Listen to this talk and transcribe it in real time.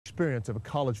experience of a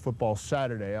college football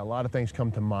Saturday, a lot of things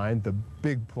come to mind. The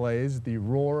big plays, the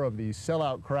roar of the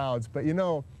sellout crowds. But you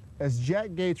know, as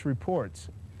Jack Gates reports,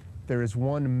 there is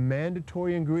one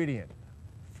mandatory ingredient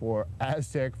for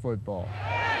Aztec football.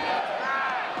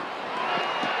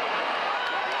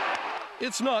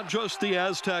 It's not just the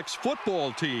Aztecs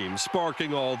football team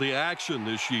sparking all the action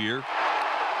this year.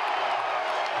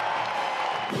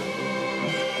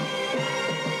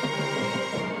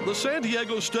 The San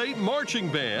Diego State Marching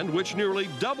Band, which nearly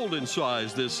doubled in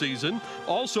size this season,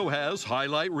 also has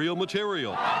highlight reel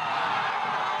material.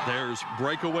 There's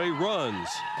breakaway runs,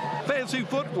 fancy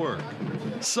footwork,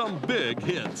 some big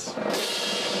hits.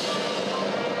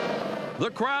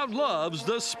 The crowd loves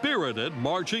the spirited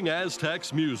marching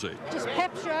Aztecs music. Just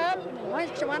peps you up,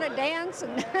 makes you want to dance.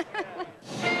 And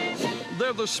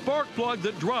They're the spark plug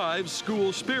that drives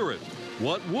school spirit.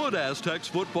 What would Aztecs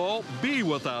football be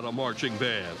without a marching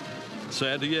band?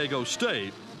 San Diego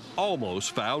State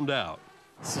almost found out.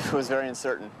 It was very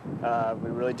uncertain.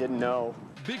 We really didn't know.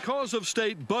 Because of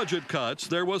state budget cuts,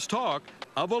 there was talk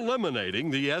of eliminating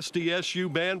the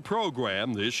SDSU band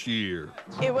program this year.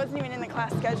 It wasn't even in the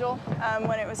class schedule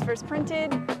when it was first printed.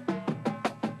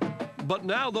 But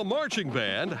now the marching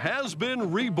band has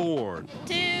been reborn.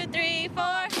 2, 3, 4.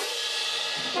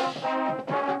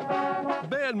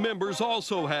 Band members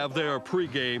also have their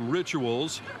pregame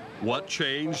rituals. What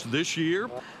changed this year?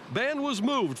 Band was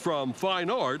moved from fine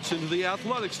arts into the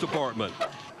athletics department.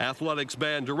 Athletics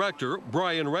band director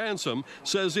Brian Ransom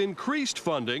says increased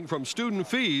funding from student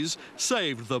fees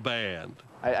saved the band.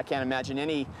 I can't imagine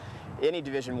any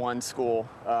Division I school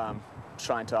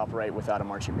trying to operate without a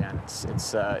marching band.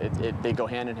 They go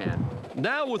hand in hand.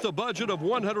 Now with a budget of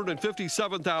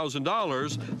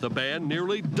 $157,000, the band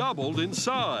nearly doubled in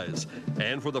size.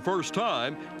 And for the first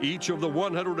time, each of the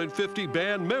 150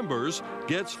 band members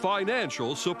gets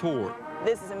financial support.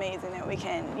 This is amazing that we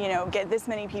can, get this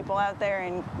many people out there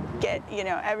and get,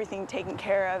 everything taken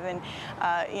care of, and,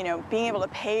 being able to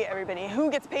pay everybody. Who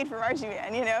gets paid for marching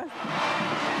band,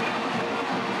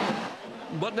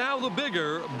 But now the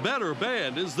bigger, better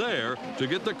band is there to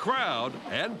get the crowd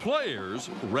and players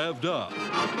revved up.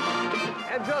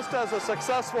 And just as a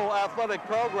successful athletic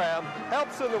program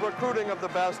helps in the recruiting of the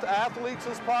best athletes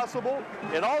as possible,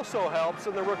 it also helps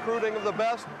in the recruiting of the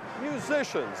best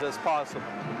musicians as possible.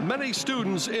 Many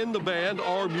students in the band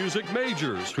are music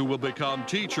majors who will become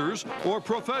teachers or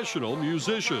professional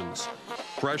musicians.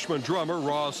 Freshman drummer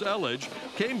Ross Elledge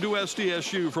came to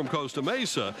SDSU from Costa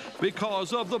Mesa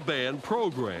because of the band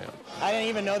program. I didn't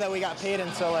even know that we got paid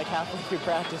until like halfway through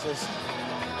practices,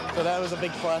 so that was a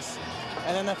big plus.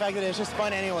 And then the fact that it's just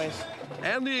fun anyways.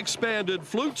 And the expanded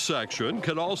flute section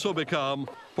can also become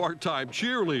part-time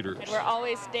cheerleaders. We're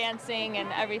always dancing and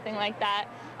everything like that.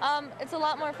 It's a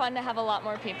lot more fun to have a lot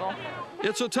more people.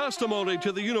 It's a testimony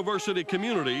to the university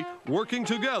community working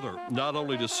together, not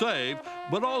only to save,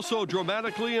 but also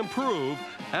dramatically improve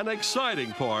an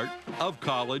exciting part of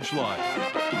college life.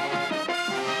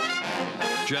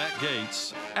 Jack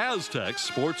Gates, Aztecs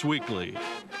Sports Weekly.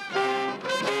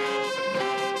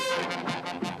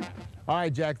 All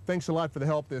right, Jack, thanks a lot for the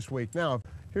help this week. Now,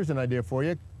 here's an idea for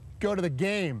you. Go to the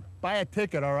game. Buy a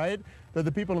ticket, all right? They're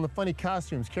the people in the funny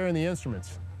costumes carrying the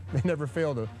instruments. They never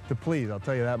fail to please, I'll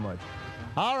tell you that much.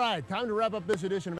 All right, time to wrap up this edition of